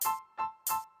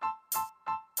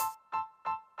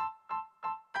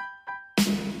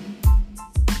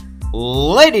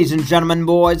Ladies and gentlemen,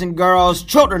 boys and girls,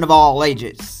 children of all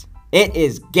ages, it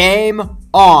is game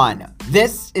on.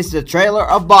 This is the trailer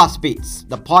of Boss Beats,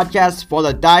 the podcast for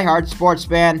the diehard sports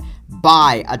fan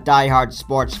by a diehard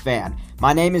sports fan.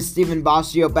 My name is Steven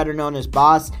Bossio, better known as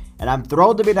Boss, and I'm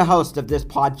thrilled to be the host of this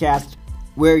podcast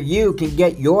where you can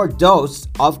get your dose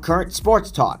of current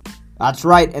sports talk. That's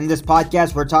right, in this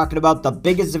podcast we're talking about the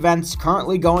biggest events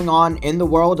currently going on in the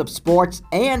world of sports,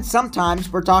 and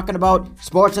sometimes we're talking about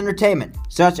sports entertainment,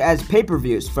 such as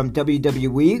pay-per-views from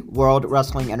WWE, World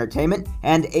Wrestling Entertainment,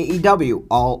 and AEW,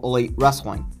 All Elite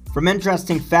Wrestling. From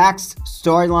interesting facts,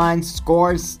 storylines,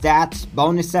 scores, stats,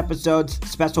 bonus episodes,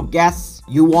 special guests,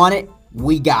 you want it,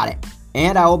 we got it.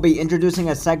 And I will be introducing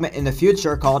a segment in the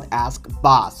future called Ask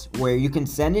Boss, where you can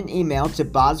send an email to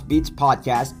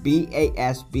BassBeatsPodcast,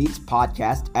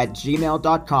 BASBeatsPodcast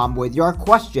 @gmail.com with your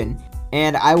question,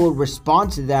 and I will respond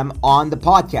to them on the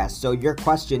podcast. So your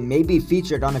question may be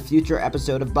featured on a future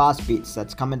episode of Boss Beats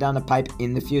that's coming down the pipe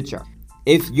in the future.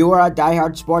 If you are a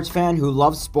diehard sports fan who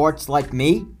loves sports like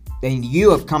me, then you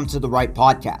have come to the right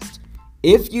podcast.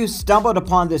 If you stumbled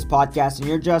upon this podcast and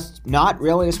you're just not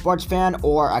really a sports fan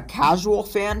or a casual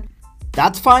fan,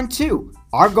 that's fine too.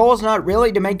 Our goal is not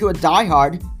really to make you a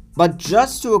diehard, but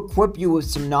just to equip you with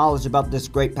some knowledge about this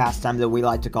great pastime that we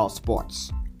like to call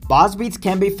sports. Boss Beats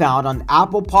can be found on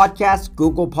Apple Podcasts,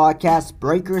 Google Podcasts,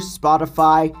 Breaker,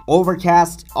 Spotify,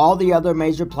 Overcast, all the other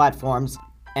major platforms.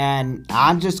 And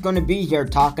I'm just going to be here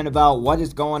talking about what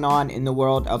is going on in the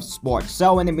world of sports.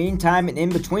 So in the meantime and in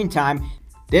between time,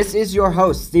 this is your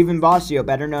host, Steven Bossio,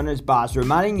 better known as Boss,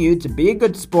 reminding you to be a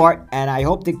good sport, and I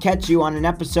hope to catch you on an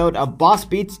episode of Boss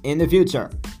Beats in the future.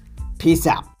 Peace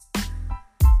out.